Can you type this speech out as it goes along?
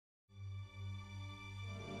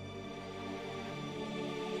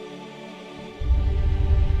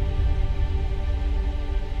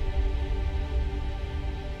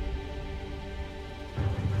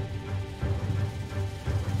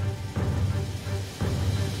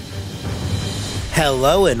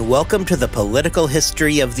Hello and welcome to the Political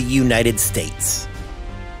History of the United States.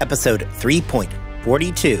 Episode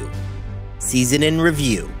 3.42, Season in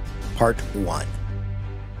Review, Part 1.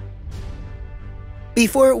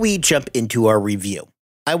 Before we jump into our review,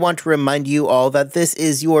 I want to remind you all that this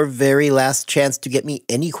is your very last chance to get me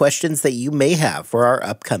any questions that you may have for our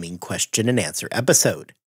upcoming question and answer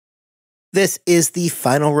episode. This is the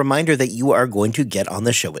final reminder that you are going to get on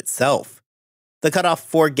the show itself. The cutoff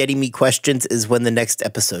for getting me questions is when the next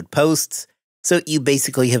episode posts, so you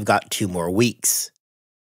basically have got 2 more weeks.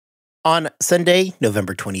 On Sunday,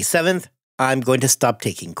 November 27th, I'm going to stop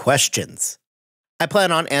taking questions. I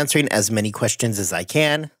plan on answering as many questions as I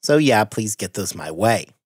can, so yeah, please get those my way.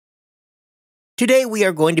 Today we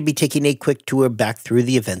are going to be taking a quick tour back through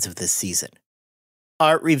the events of this season.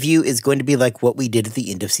 Our review is going to be like what we did at the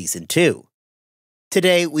end of Season 2.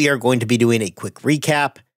 Today we are going to be doing a quick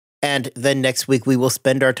recap, and then next week we will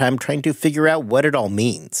spend our time trying to figure out what it all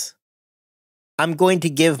means. I'm going to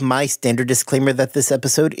give my standard disclaimer that this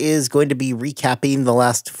episode is going to be recapping the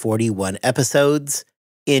last 41 episodes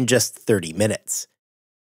in just 30 minutes.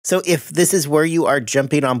 So if this is where you are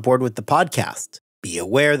jumping on board with the podcast, be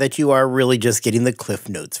aware that you are really just getting the Cliff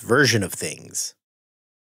Notes version of things.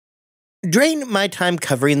 During my time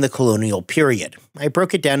covering the colonial period, I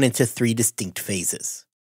broke it down into 3 distinct phases.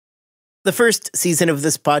 The first season of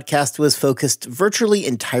this podcast was focused virtually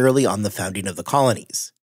entirely on the founding of the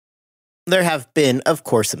colonies. There have been, of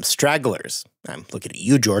course, some stragglers. I'm looking at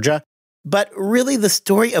you, Georgia. But really, the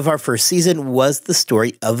story of our first season was the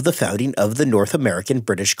story of the founding of the North American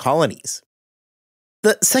British colonies.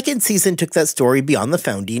 The second season took that story beyond the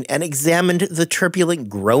founding and examined the turbulent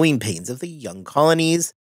growing pains of the young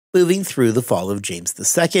colonies moving through the fall of James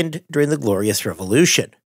II during the Glorious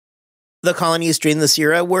Revolution. The colonies during this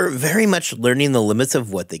era were very much learning the limits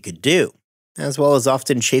of what they could do, as well as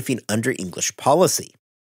often chafing under English policy.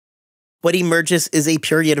 What emerges is a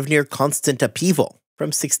period of near constant upheaval from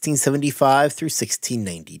 1675 through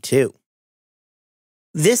 1692.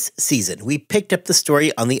 This season, we picked up the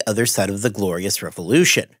story on the other side of the Glorious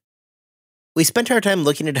Revolution. We spent our time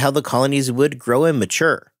looking at how the colonies would grow and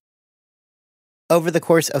mature. Over the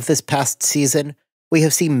course of this past season, we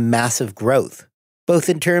have seen massive growth, both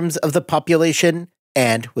in terms of the population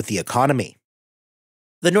and with the economy.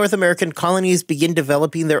 The North American colonies begin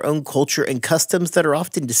developing their own culture and customs that are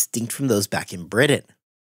often distinct from those back in Britain.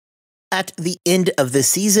 At the end of the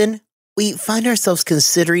season, we find ourselves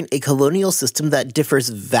considering a colonial system that differs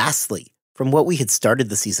vastly from what we had started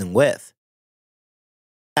the season with.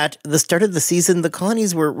 At the start of the season, the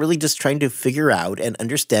colonies were really just trying to figure out and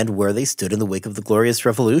understand where they stood in the wake of the Glorious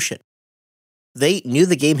Revolution. They knew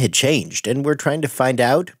the game had changed and were trying to find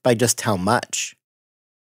out by just how much.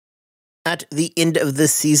 At the end of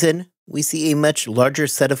this season, we see a much larger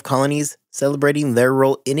set of colonies celebrating their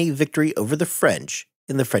role in a victory over the French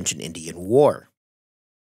in the French and Indian War.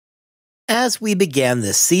 As we began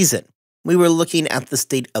this season, we were looking at the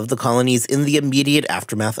state of the colonies in the immediate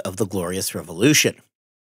aftermath of the Glorious Revolution.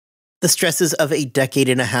 The stresses of a decade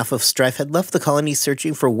and a half of strife had left the colonies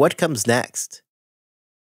searching for what comes next.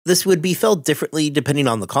 This would be felt differently depending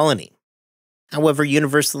on the colony. However,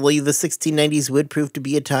 universally, the 1690s would prove to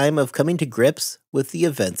be a time of coming to grips with the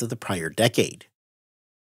events of the prior decade.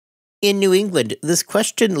 In New England, this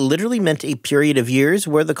question literally meant a period of years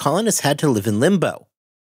where the colonists had to live in limbo,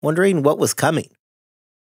 wondering what was coming.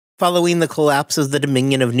 Following the collapse of the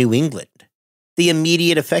Dominion of New England, the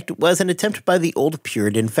immediate effect was an attempt by the old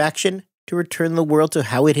Puritan faction to return the world to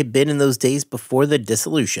how it had been in those days before the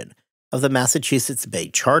dissolution of the Massachusetts Bay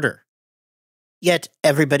Charter. Yet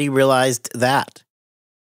everybody realized that,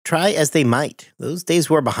 try as they might, those days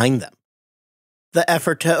were behind them. The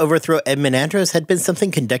effort to overthrow Edmund Andros had been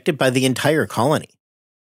something conducted by the entire colony.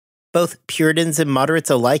 Both Puritans and moderates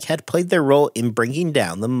alike had played their role in bringing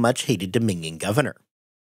down the much-hated Dominion governor.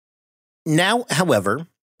 Now, however,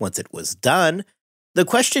 once it was done, the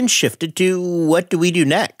question shifted to what do we do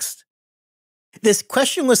next? This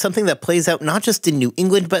question was something that plays out not just in New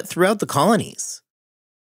England, but throughout the colonies.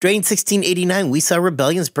 During 1689, we saw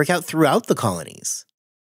rebellions break out throughout the colonies.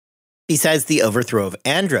 Besides the overthrow of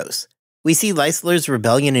Andros, we see Leisler's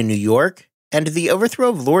rebellion in New York and the overthrow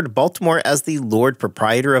of Lord Baltimore as the Lord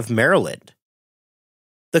Proprietor of Maryland.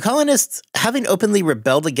 The colonists, having openly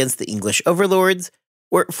rebelled against the English overlords,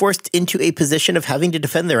 were forced into a position of having to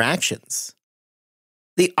defend their actions.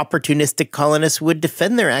 The opportunistic colonists would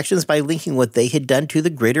defend their actions by linking what they had done to the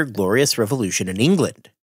Greater Glorious Revolution in England.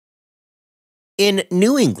 In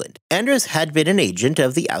New England, Andros had been an agent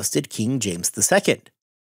of the ousted King James II.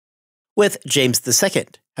 With James II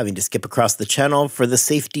having to skip across the channel for the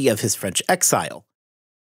safety of his French exile,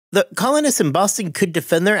 The colonists in Boston could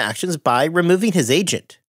defend their actions by removing his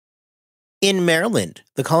agent. In Maryland,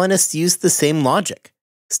 the colonists used the same logic,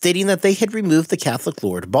 stating that they had removed the Catholic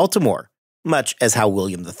Lord Baltimore, much as how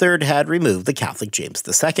William III had removed the Catholic James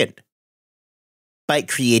II. By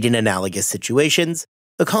creating analogous situations,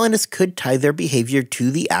 the colonists could tie their behavior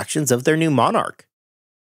to the actions of their new monarch.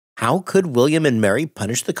 How could William and Mary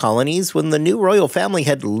punish the colonies when the new royal family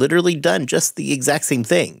had literally done just the exact same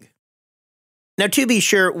thing? Now, to be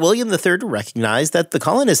sure, William III recognized that the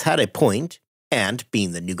colonists had a point, and,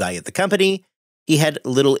 being the new guy at the company, he had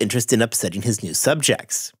little interest in upsetting his new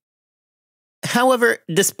subjects. However,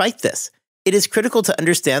 despite this, it is critical to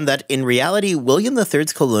understand that in reality, William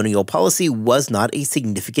III's colonial policy was not a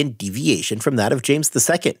significant deviation from that of James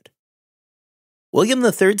II. William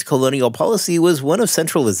III's colonial policy was one of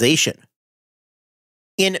centralization.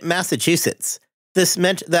 In Massachusetts, this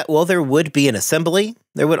meant that while there would be an assembly,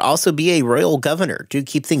 there would also be a royal governor to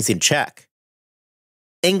keep things in check.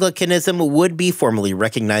 Anglicanism would be formally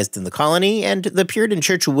recognized in the colony, and the Puritan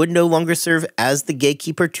Church would no longer serve as the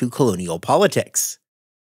gatekeeper to colonial politics.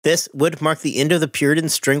 This would mark the end of the Puritan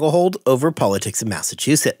stranglehold over politics in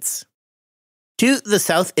Massachusetts. To the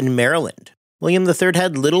south in Maryland, William III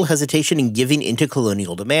had little hesitation in giving into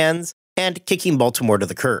colonial demands and kicking Baltimore to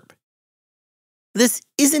the curb. This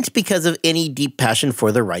isn't because of any deep passion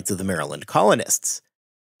for the rights of the Maryland colonists,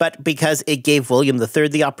 but because it gave William III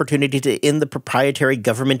the opportunity to end the proprietary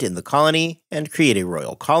government in the colony and create a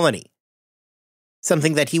royal colony,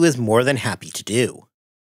 something that he was more than happy to do.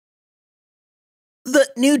 The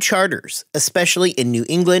new charters, especially in New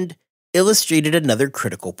England, illustrated another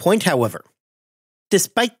critical point, however.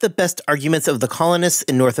 Despite the best arguments of the colonists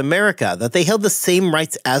in North America that they held the same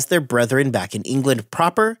rights as their brethren back in England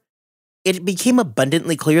proper, it became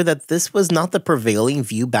abundantly clear that this was not the prevailing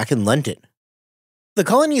view back in London. The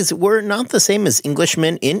colonies were not the same as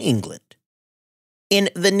Englishmen in England. In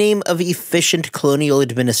the name of efficient colonial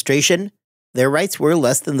administration, their rights were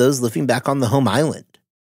less than those living back on the home island.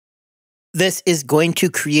 This is going to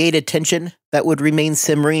create a tension that would remain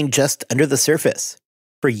simmering just under the surface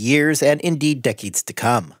for years and indeed decades to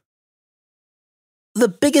come. The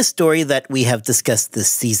biggest story that we have discussed this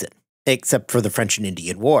season, except for the French and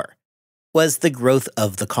Indian War, was the growth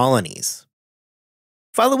of the colonies.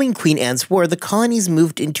 Following Queen Anne's War, the colonies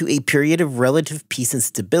moved into a period of relative peace and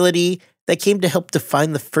stability that came to help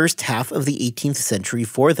define the first half of the 18th century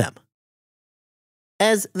for them.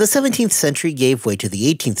 As the 17th century gave way to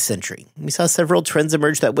the 18th century, we saw several trends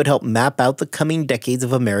emerge that would help map out the coming decades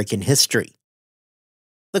of American history.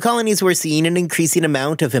 The colonies were seeing an increasing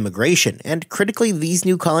amount of immigration, and critically, these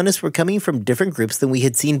new colonists were coming from different groups than we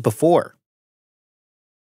had seen before.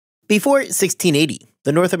 Before 1680,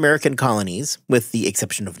 the North American colonies, with the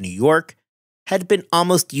exception of New York, had been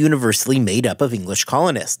almost universally made up of English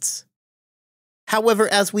colonists. However,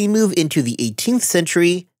 as we move into the 18th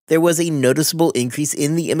century, there was a noticeable increase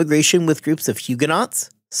in the immigration with groups of Huguenots,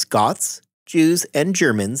 Scots, Jews, and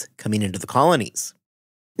Germans coming into the colonies.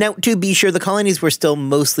 Now, to be sure, the colonies were still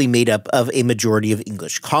mostly made up of a majority of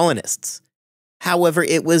English colonists. However,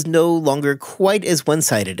 it was no longer quite as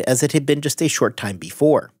one-sided as it had been just a short time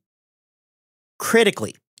before.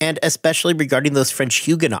 Critically, and especially regarding those French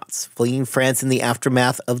Huguenots fleeing France in the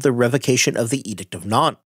aftermath of the revocation of the Edict of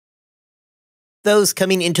Nantes. Those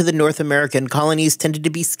coming into the North American colonies tended to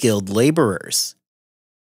be skilled laborers.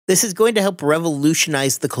 This is going to help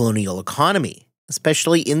revolutionize the colonial economy,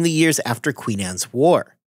 especially in the years after Queen Anne's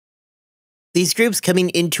War. These groups coming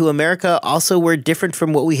into America also were different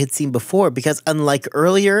from what we had seen before because, unlike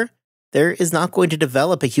earlier, there is not going to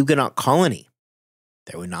develop a Huguenot colony.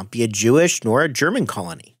 There would not be a Jewish nor a German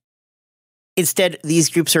colony. Instead, these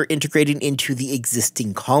groups are integrating into the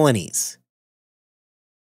existing colonies.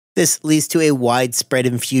 This leads to a widespread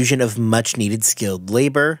infusion of much-needed skilled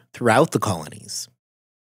labor throughout the colonies.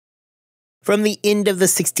 From the end of the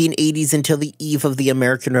 1680s until the eve of the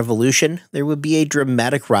American Revolution, there would be a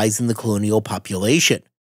dramatic rise in the colonial population,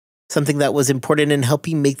 something that was important in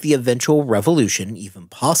helping make the eventual revolution even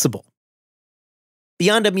possible.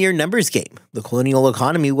 Beyond a mere numbers game, the colonial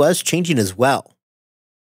economy was changing as well.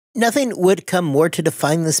 Nothing would come more to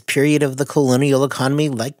define this period of the colonial economy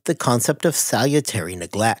like the concept of salutary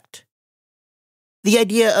neglect. The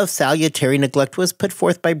idea of salutary neglect was put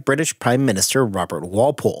forth by British Prime Minister Robert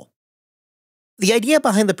Walpole. The idea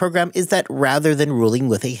behind the program is that rather than ruling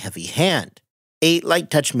with a heavy hand, a light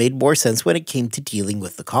touch made more sense when it came to dealing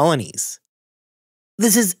with the colonies.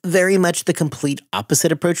 This is very much the complete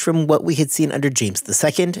opposite approach from what we had seen under James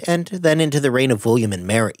II and then into the reign of William and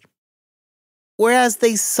Mary. Whereas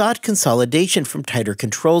they sought consolidation from tighter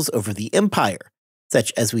controls over the empire,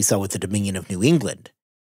 such as we saw with the Dominion of New England,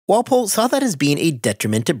 Walpole saw that as being a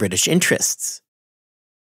detriment to British interests.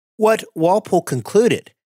 What Walpole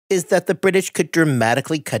concluded is that the British could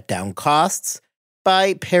dramatically cut down costs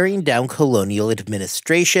by paring down colonial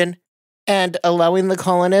administration and allowing the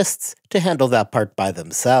colonists to handle that part by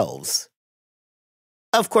themselves.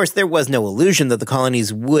 Of course, there was no illusion that the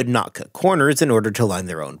colonies would not cut corners in order to line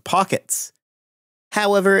their own pockets.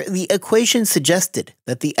 However, the equation suggested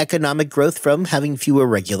that the economic growth from having fewer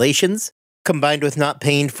regulations, combined with not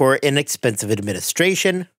paying for inexpensive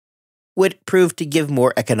administration, would prove to give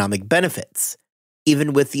more economic benefits,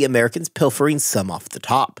 even with the Americans pilfering some off the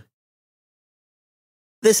top.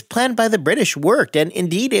 This plan by the British worked, and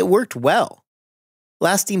indeed it worked well.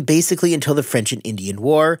 Lasting basically until the French and Indian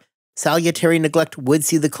War, salutary neglect would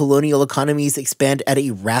see the colonial economies expand at a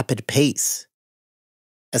rapid pace.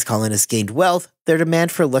 As colonists gained wealth, their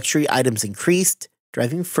demand for luxury items increased,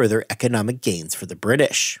 driving further economic gains for the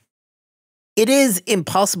British. It is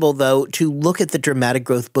impossible, though, to look at the dramatic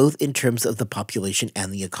growth both in terms of the population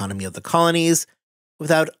and the economy of the colonies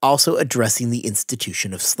without also addressing the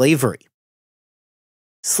institution of slavery.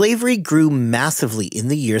 Slavery grew massively in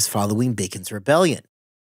the years following Bacon's Rebellion,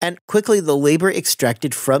 and quickly the labor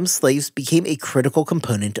extracted from slaves became a critical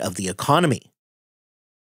component of the economy.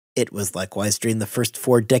 It was likewise during the first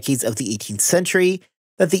 4 decades of the 18th century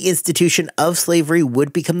that the institution of slavery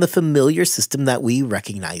would become the familiar system that we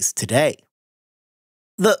recognize today.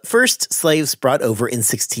 The first slaves brought over in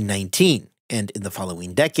 1619, and in the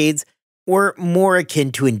following decades, were more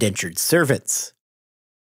akin to indentured servants.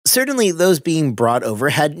 Certainly, those being brought over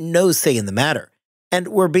had no say in the matter, and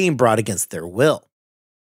were being brought against their will.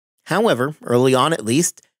 However, early on at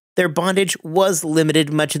least, their bondage was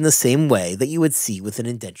limited much in the same way that you would see with an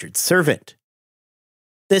indentured servant.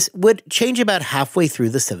 This would change about halfway through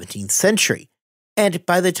the 17th century, and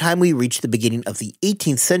by the time we reach the beginning of the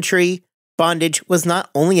 18th century, bondage was not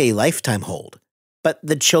only a lifetime hold, but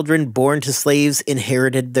the children born to slaves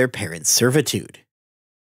inherited their parents' servitude.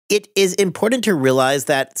 It is important to realize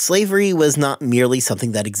that slavery was not merely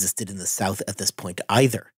something that existed in the South at this point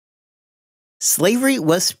either. Slavery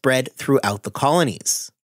was spread throughout the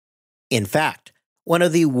colonies. In fact, one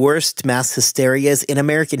of the worst mass hysterias in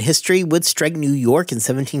American history would strike New York in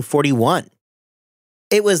 1741.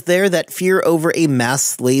 It was there that fear over a mass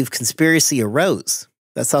slave conspiracy arose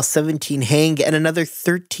that saw 17 hang and another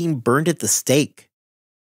 13 burned at the stake.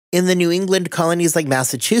 In the New England colonies like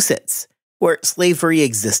Massachusetts, where slavery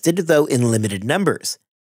existed, though in limited numbers,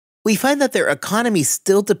 we find that their economy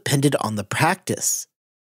still depended on the practice.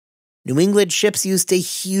 New England ships used a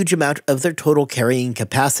huge amount of their total carrying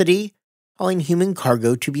capacity, hauling human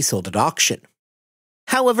cargo to be sold at auction.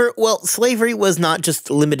 However, while slavery was not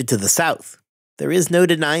just limited to the South, there is no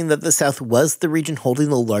denying that the South was the region holding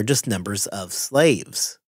the largest numbers of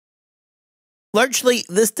slaves. Largely,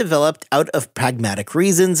 this developed out of pragmatic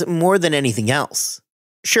reasons more than anything else.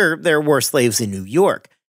 Sure, there were slaves in New York,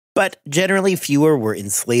 but generally fewer were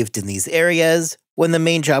enslaved in these areas when the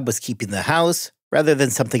main job was keeping the house rather than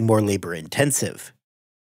something more labor-intensive.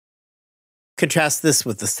 Contrast this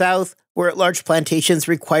with the South, where large plantations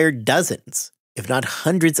required dozens, if not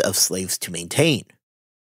hundreds of slaves to maintain.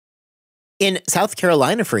 In South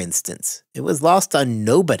Carolina, for instance, it was lost on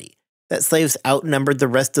nobody that slaves outnumbered the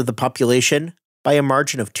rest of the population by a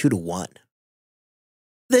margin of 2 to 1.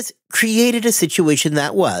 This created a situation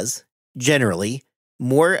that was, generally,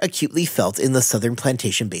 more acutely felt in the southern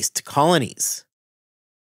plantation-based colonies.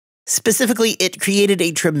 Specifically, it created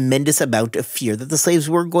a tremendous amount of fear that the slaves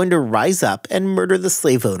were going to rise up and murder the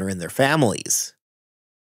slave owner and their families.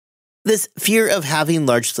 This fear of having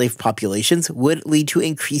large slave populations would lead to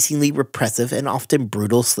increasingly repressive and often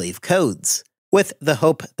brutal slave codes, with the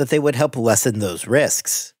hope that they would help lessen those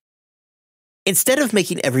risks. Instead of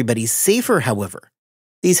making everybody safer, however,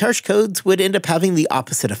 these harsh codes would end up having the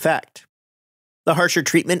opposite effect. The harsher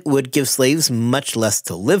treatment would give slaves much less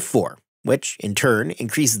to live for, which, in turn,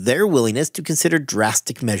 increased their willingness to consider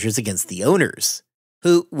drastic measures against the owners,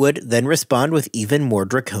 who would then respond with even more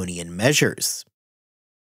draconian measures.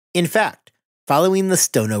 In fact, following the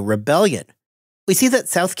Stono Rebellion, we see that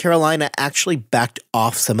South Carolina actually backed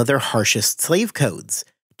off some of their harshest slave codes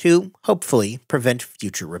to, hopefully, prevent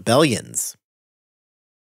future rebellions.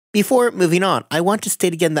 Before moving on, I want to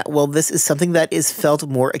state again that while this is something that is felt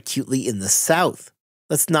more acutely in the South,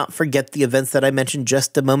 let's not forget the events that I mentioned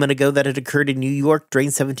just a moment ago that had occurred in New York during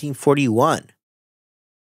 1741.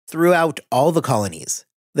 Throughout all the colonies,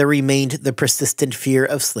 there remained the persistent fear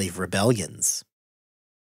of slave rebellions.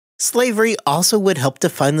 Slavery also would help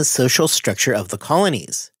define the social structure of the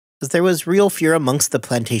colonies, as there was real fear amongst the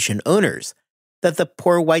plantation owners that the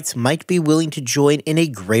poor whites might be willing to join in a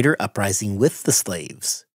greater uprising with the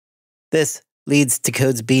slaves. This leads to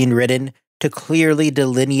codes being written to clearly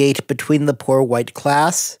delineate between the poor white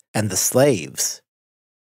class and the slaves.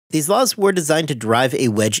 These laws were designed to drive a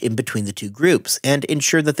wedge in between the two groups and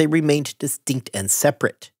ensure that they remained distinct and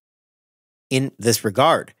separate. In this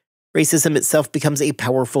regard, racism itself becomes a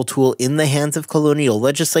powerful tool in the hands of colonial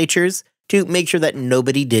legislatures to make sure that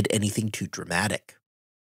nobody did anything too dramatic.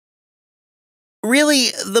 Really,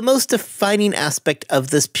 the most defining aspect of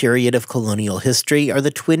this period of colonial history are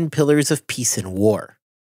the twin pillars of peace and war.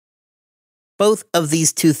 Both of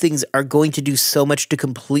these two things are going to do so much to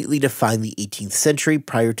completely define the 18th century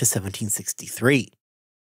prior to 1763.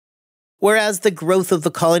 Whereas the growth of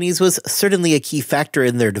the colonies was certainly a key factor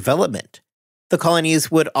in their development, the colonies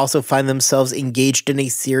would also find themselves engaged in a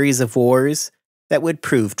series of wars that would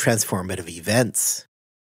prove transformative events.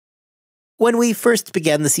 When we first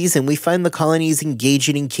began the season, we find the colonies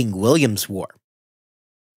engaging in King William's War.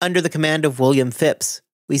 Under the command of William Phips,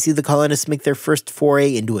 we see the colonists make their first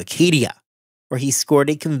foray into Acadia, where he scored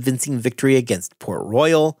a convincing victory against Port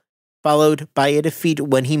Royal, followed by a defeat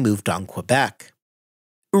when he moved on Quebec.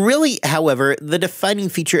 Really, however, the defining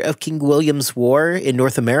feature of King William's War in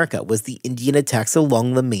North America was the Indian attacks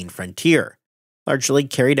along the main frontier, largely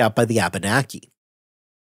carried out by the Abenaki.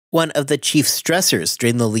 One of the chief stressors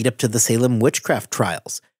during the lead-up to the Salem witchcraft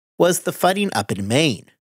trials was the fighting up in Maine.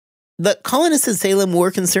 The colonists in Salem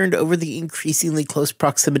were concerned over the increasingly close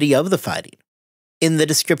proximity of the fighting. In the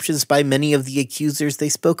descriptions by many of the accusers, they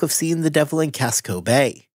spoke of seeing the devil in Casco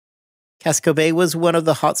Bay. Casco Bay was one of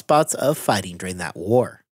the hotspots of fighting during that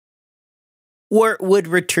war. War would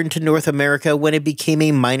return to North America when it became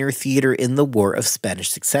a minor theater in the War of Spanish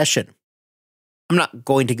Succession. I'm not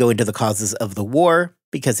going to go into the causes of the war,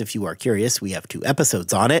 because if you are curious, we have 2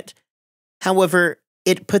 episodes on it. However,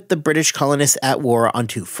 it put the British colonists at war on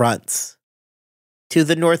 2 fronts. To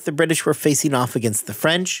the north, the British were facing off against the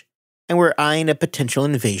French, and were eyeing a potential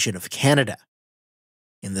invasion of Canada.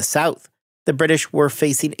 In the south, the British were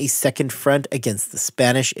facing a second front against the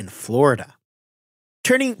Spanish in Florida.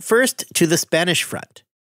 Turning first to the Spanish front,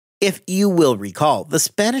 if you will recall, the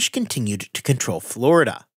Spanish continued to control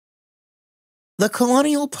Florida. The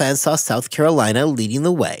colonial plan saw South Carolina leading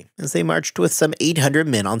the way as they marched with some 800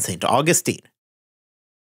 men on St. Augustine.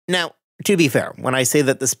 Now, to be fair, when I say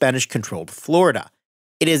that the Spanish controlled Florida,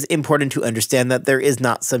 it is important to understand that there is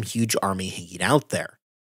not some huge army hanging out there.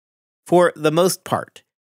 For the most part,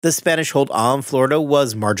 the Spanish hold on Florida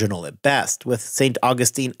was marginal at best, with St.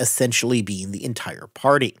 Augustine essentially being the entire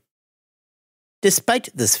party. Despite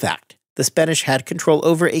this fact, the Spanish had control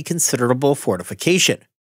over a considerable fortification,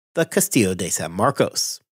 the Castillo de San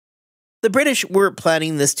Marcos. The British were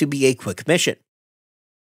planning this to be a quick mission.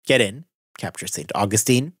 Get in, capture St.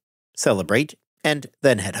 Augustine, celebrate, and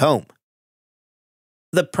then head home.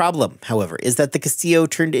 The problem, however, is that the Castillo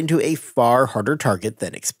turned into a far harder target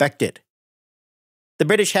than expected. The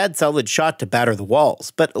British had solid shot to batter the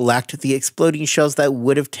walls, but lacked the exploding shells that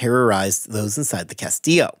would have terrorized those inside the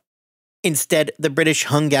Castillo. Instead, the British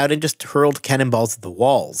hung out and just hurled cannonballs at the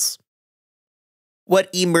walls. What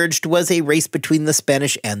emerged was a race between the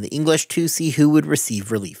Spanish and the English to see who would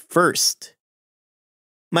receive relief first.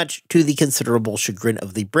 Much to the considerable chagrin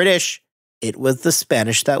of the British, it was the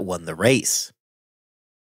Spanish that won the race.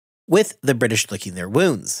 With the British licking their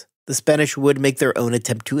wounds, the Spanish would make their own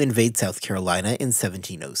attempt to invade South Carolina in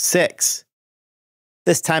 1706.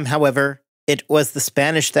 This time, however, it was the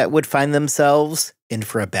Spanish that would find themselves in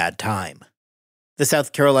for a bad time. The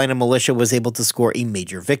South Carolina militia was able to score a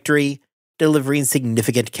major victory, delivering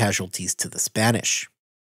significant casualties to the Spanish.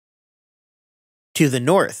 To the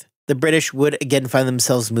north, the British would again find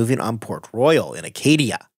themselves moving on Port Royal in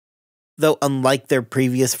Acadia. Though unlike their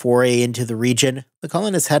previous foray into the region, the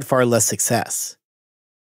colonists had far less success.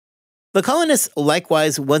 The colonists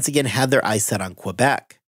likewise once again had their eyes set on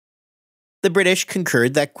Quebec. The British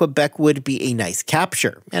concurred that Quebec would be a nice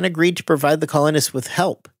capture and agreed to provide the colonists with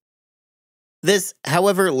help. This,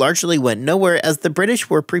 however, largely went nowhere as the British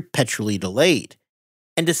were perpetually delayed,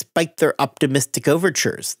 and despite their optimistic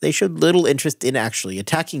overtures, they showed little interest in actually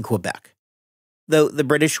attacking Quebec, though the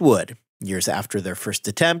British would, years after their first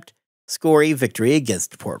attempt, score a victory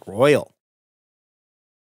against Port Royal.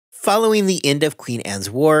 Following the end of Queen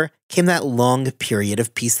Anne's War came that long period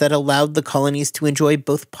of peace that allowed the colonies to enjoy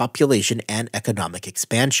both population and economic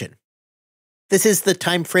expansion. This is the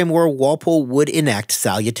time frame where Walpole would enact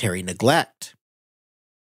salutary neglect.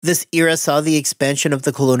 This era saw the expansion of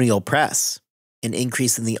the colonial press, an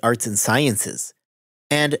increase in the arts and sciences,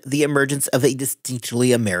 and the emergence of a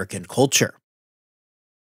distinctly American culture.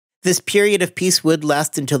 This period of peace would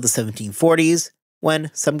last until the 1740s,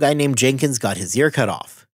 when some guy named Jenkins got his ear cut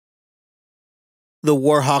off. The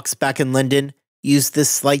Warhawks back in London used this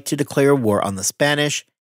slight to declare war on the Spanish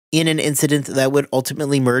in an incident that would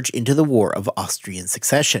ultimately merge into the War of Austrian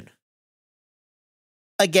Succession.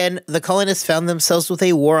 Again, the colonists found themselves with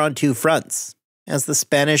a war on two fronts, as the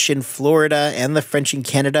Spanish in Florida and the French in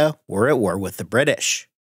Canada were at war with the British.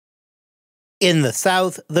 In the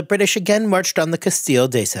south, the British again marched on the Castillo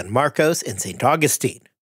de San Marcos in St. Augustine,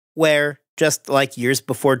 where, just like years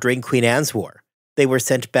before during Queen Anne's War, they were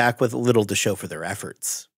sent back with little to show for their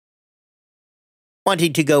efforts.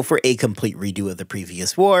 Wanting to go for a complete redo of the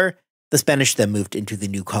previous war, the Spanish then moved into the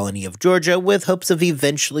new colony of Georgia with hopes of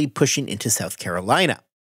eventually pushing into South Carolina.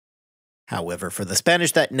 However, for the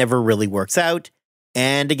Spanish, that never really works out,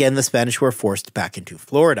 and again the Spanish were forced back into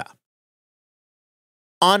Florida.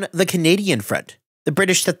 On the Canadian front, the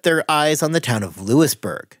British set their eyes on the town of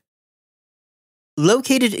Louisbourg.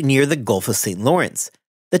 Located near the Gulf of St. Lawrence,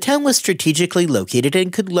 the town was strategically located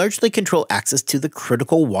and could largely control access to the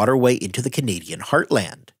critical waterway into the Canadian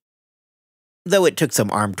heartland. Though it took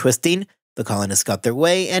some arm twisting, the colonists got their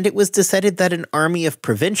way, and it was decided that an army of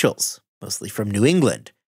provincials, mostly from New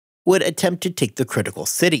England, would attempt to take the critical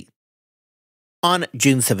city. On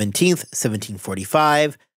June 17,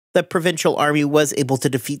 1745, the provincial army was able to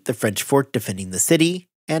defeat the French fort defending the city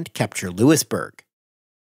and capture Louisbourg.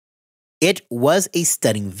 It was a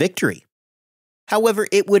stunning victory. However,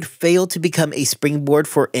 it would fail to become a springboard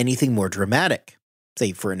for anything more dramatic,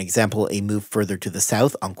 say for an example a move further to the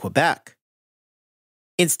south on Quebec.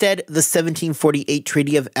 Instead, the 1748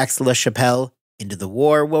 Treaty of Aix-la-Chapelle ended the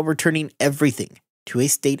war while returning everything to a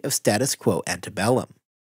state of status quo antebellum.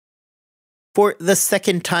 For the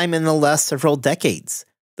second time in the last several decades,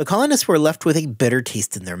 the colonists were left with a bitter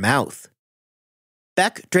taste in their mouth.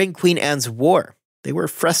 Back during Queen Anne's War, they were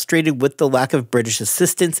frustrated with the lack of British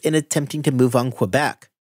assistance in attempting to move on Quebec,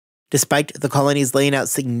 despite the colonies laying out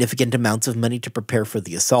significant amounts of money to prepare for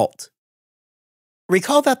the assault.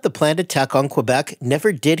 Recall that the planned attack on Quebec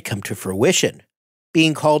never did come to fruition,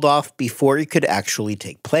 being called off before it could actually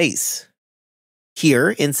take place. Here,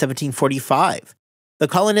 in 1745, the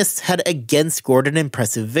colonists had again scored an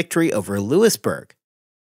impressive victory over Louisbourg,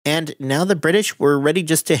 and now the British were ready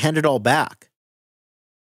just to hand it all back.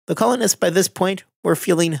 The colonists by this point were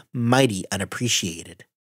feeling mighty unappreciated.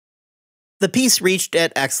 The peace reached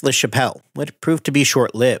at Aix-la-Chapelle would prove to be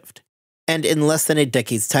short-lived, and in less than a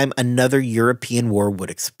decade's time another European war would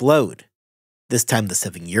explode, this time the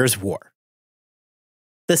 7 Years' War.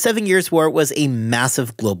 The 7 Years' War was a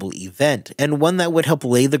massive global event, and one that would help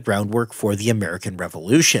lay the groundwork for the American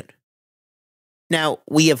Revolution. Now,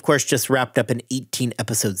 we of course just wrapped up an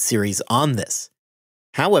 18-episode series on this.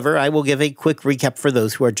 However, I will give a quick recap for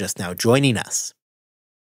those who are just now joining us.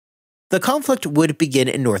 The conflict would begin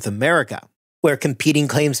in North America, where competing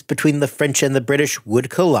claims between the French and the British would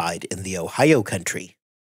collide in the Ohio Country.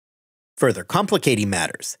 Further complicating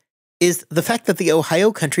matters is the fact that the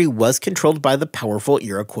Ohio Country was controlled by the powerful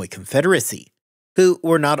Iroquois Confederacy, who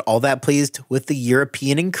were not all that pleased with the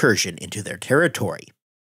European incursion into their territory.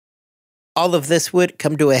 All of this would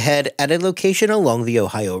come to a head at a location along the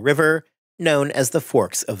Ohio River known as the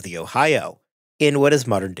Forks of the Ohio, in what is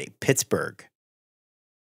modern-day Pittsburgh.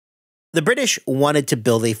 The British wanted to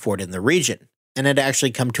build a fort in the region, and had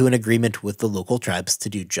actually come to an agreement with the local tribes to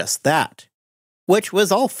do just that, which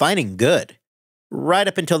was all fine and good, right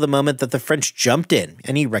up until the moment that the French jumped in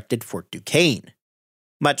and erected Fort Duquesne,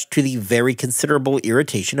 much to the very considerable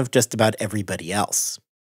irritation of just about everybody else.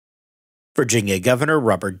 Virginia Governor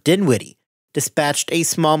Robert Dinwiddie dispatched a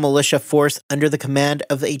small militia force under the command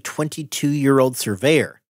of a 22-year-old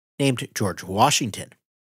surveyor named George Washington.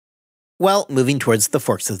 While moving towards the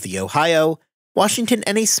Forks of the Ohio, Washington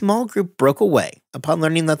and a small group broke away upon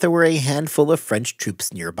learning that there were a handful of French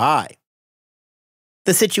troops nearby.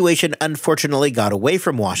 The situation unfortunately got away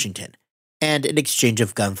from Washington, and an exchange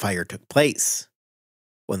of gunfire took place.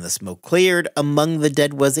 When the smoke cleared, among the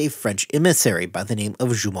dead was a French emissary by the name of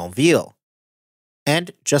Jumonville.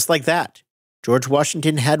 And just like that, George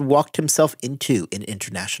Washington had walked himself into an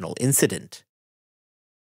international incident.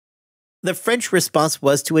 The French response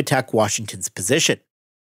was to attack Washington's position.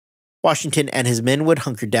 Washington and his men would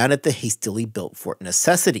hunker down at the hastily built Fort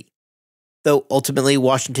Necessity, though ultimately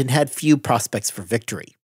Washington had few prospects for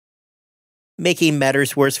victory. Making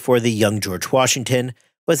matters worse for the young George Washington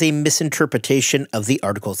was a misinterpretation of the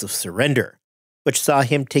Articles of Surrender, which saw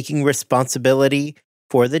him taking responsibility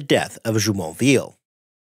for the death of Jumonville.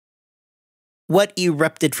 What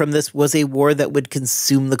erupted from this was a war that would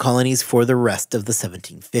consume the colonies for the rest of the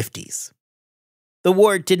 1750s. The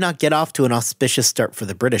war did not get off to an auspicious start for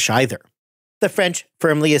the British either. The French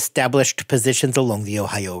firmly established positions along the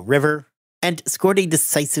Ohio River, and scored a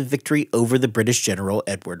decisive victory over the British General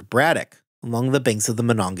Edward Braddock along the banks of the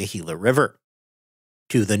Monongahela River.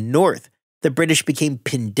 To the north, the British became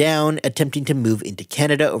pinned down, attempting to move into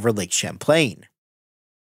Canada over Lake Champlain.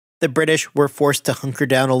 The British were forced to hunker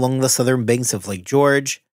down along the southern banks of Lake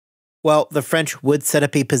George, while the French would set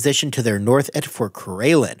up a position to their north at Fort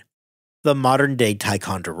Carillon, the modern-day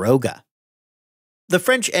Ticonderoga. The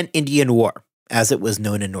French and Indian War, as it was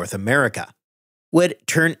known in North America, would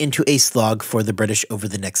turn into a slog for the British over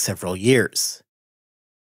the next several years.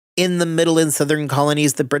 In the middle and southern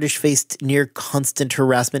colonies, the British faced near constant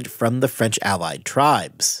harassment from the French allied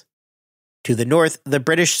tribes. To the north, the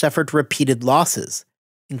British suffered repeated losses,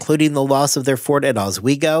 including the loss of their fort at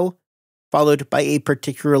Oswego, followed by a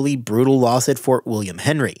particularly brutal loss at Fort William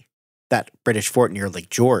Henry, that British fort near Lake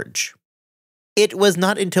George. It was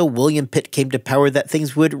not until William Pitt came to power that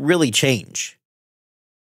things would really change.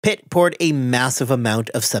 Pitt poured a massive amount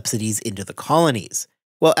of subsidies into the colonies,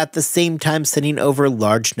 while at the same time sending over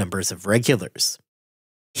large numbers of regulars.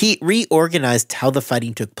 He reorganized how the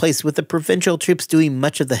fighting took place, with the provincial troops doing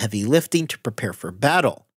much of the heavy lifting to prepare for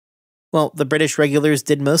battle, while the British regulars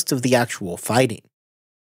did most of the actual fighting.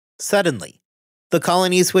 Suddenly, the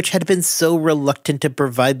colonies, which had been so reluctant to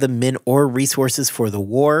provide the men or resources for the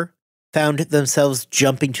war, found themselves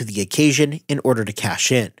jumping to the occasion in order to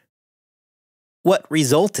cash in. What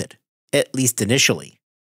resulted, at least initially,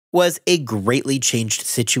 was a greatly changed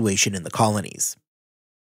situation in the colonies.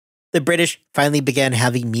 The British finally began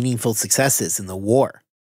having meaningful successes in the war.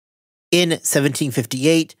 In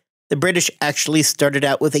 1758, the British actually started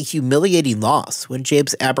out with a humiliating loss when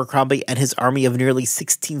James Abercrombie and his army of nearly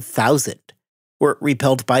 16,000 were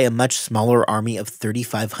repelled by a much smaller army of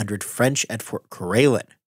 3,500 French at Fort Carillon.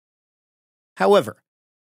 However,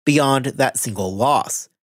 beyond that single loss,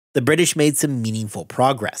 the British made some meaningful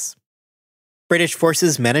progress. British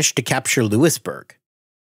forces managed to capture Louisbourg.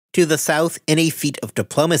 To the south, in a feat of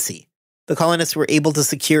diplomacy, the colonists were able to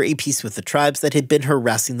secure a peace with the tribes that had been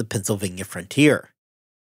harassing the Pennsylvania frontier.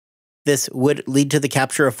 This would lead to the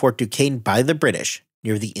capture of Fort Duquesne by the British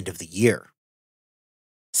near the end of the year.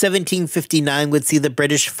 1759 would see the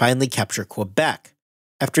British finally capture Quebec,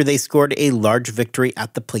 after they scored a large victory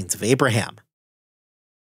at the Plains of Abraham.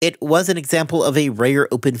 It was an example of a rare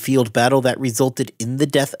open field battle that resulted in the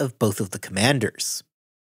death of both of the commanders.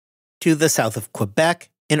 To the south of Quebec,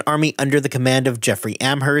 an army under the command of Geoffrey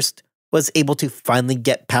Amherst was able to finally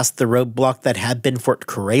get past the roadblock that had been Fort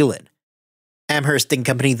Carillon. Amherst and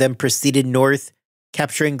company then proceeded north,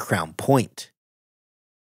 capturing Crown Point.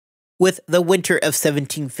 With the winter of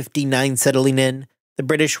 1759 settling in, the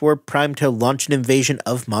British were primed to launch an invasion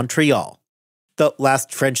of Montreal, the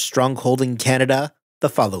last French stronghold in Canada, the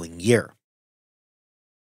following year.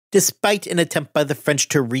 Despite an attempt by the French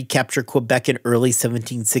to recapture Quebec in early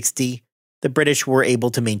 1760, the British were able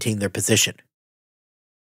to maintain their position.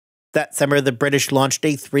 That summer, the British launched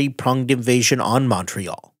a three-pronged invasion on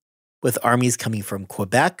Montreal, with armies coming from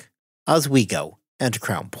Quebec, Oswego, and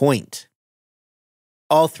Crown Point.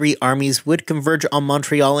 All three armies would converge on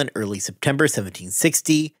Montreal in early September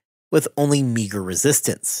 1760, with only meager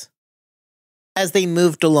resistance. As they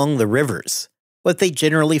moved along the rivers, what they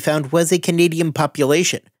generally found was a Canadian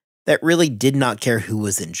population that really did not care who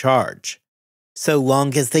was in charge, so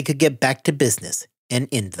long as they could get back to business and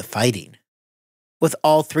end the fighting. With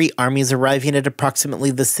all three armies arriving at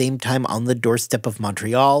approximately the same time on the doorstep of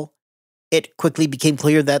Montreal, it quickly became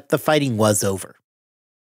clear that the fighting was over.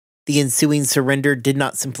 The ensuing surrender did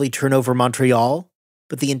not simply turn over Montreal,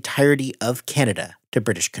 but the entirety of Canada to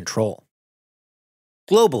British control.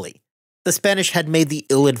 Globally, the Spanish had made the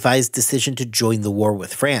ill-advised decision to join the war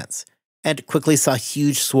with France, and quickly saw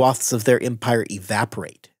huge swaths of their empire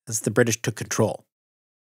evaporate as the British took control.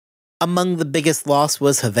 Among the biggest loss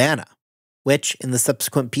was Havana, which in the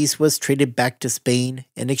subsequent peace was traded back to Spain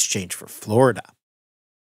in exchange for Florida.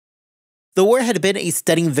 The war had been a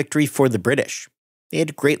stunning victory for the British. They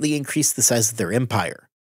had greatly increased the size of their empire.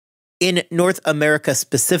 In North America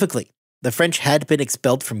specifically, the French had been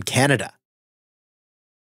expelled from Canada.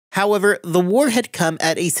 However, the war had come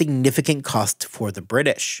at a significant cost for the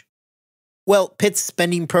British. Well, Pitt's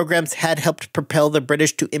spending programs had helped propel the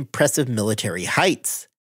British to impressive military heights.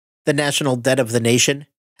 The national debt of the nation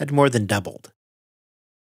had more than doubled.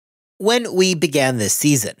 When we began this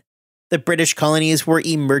season, the British colonies were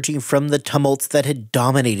emerging from the tumults that had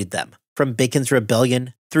dominated them, from Bacon's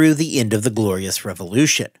Rebellion through the end of the Glorious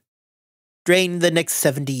Revolution. During the next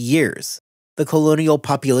 70 years, the colonial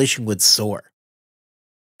population would soar.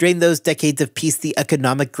 During those decades of peace, the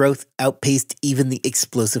economic growth outpaced even the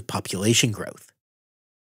explosive population growth.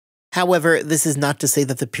 However, this is not to say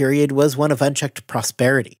that the period was one of unchecked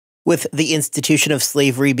prosperity. with the institution of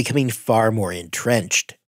slavery becoming far more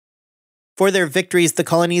entrenched. For their victories, the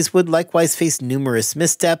colonies would likewise face numerous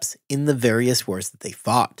missteps in the various wars that they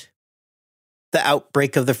fought. The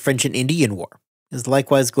outbreak of the French and Indian War is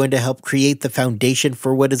likewise going to help create the foundation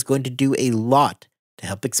for what is going to do a lot to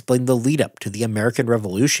help explain the lead-up to the American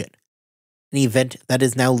Revolution, an event that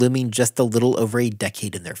is now looming just a little over a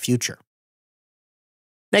decade in their future.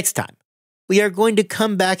 Next time, we are going to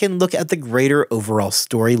come back and look at the greater overall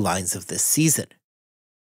storylines of this season.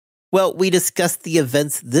 Well, we discussed the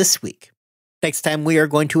events this week. Next time, we are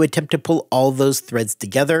going to attempt to pull all those threads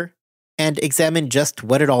together and examine just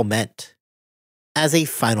what it all meant. As a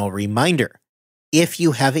final reminder, if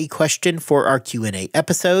you have a question for our Q&A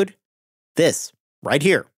episode, this, right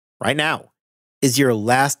here, right now, is your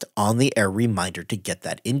last on-the-air reminder to get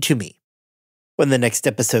that into me. When the next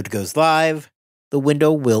episode goes live, the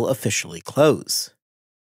window will officially close.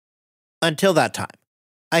 Until that time,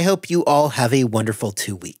 I hope you all have a wonderful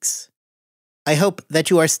 2 weeks. I hope that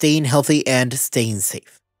you are staying healthy and staying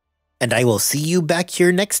safe. And I will see you back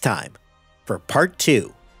here next time for part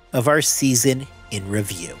 2 of our season in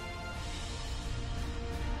review.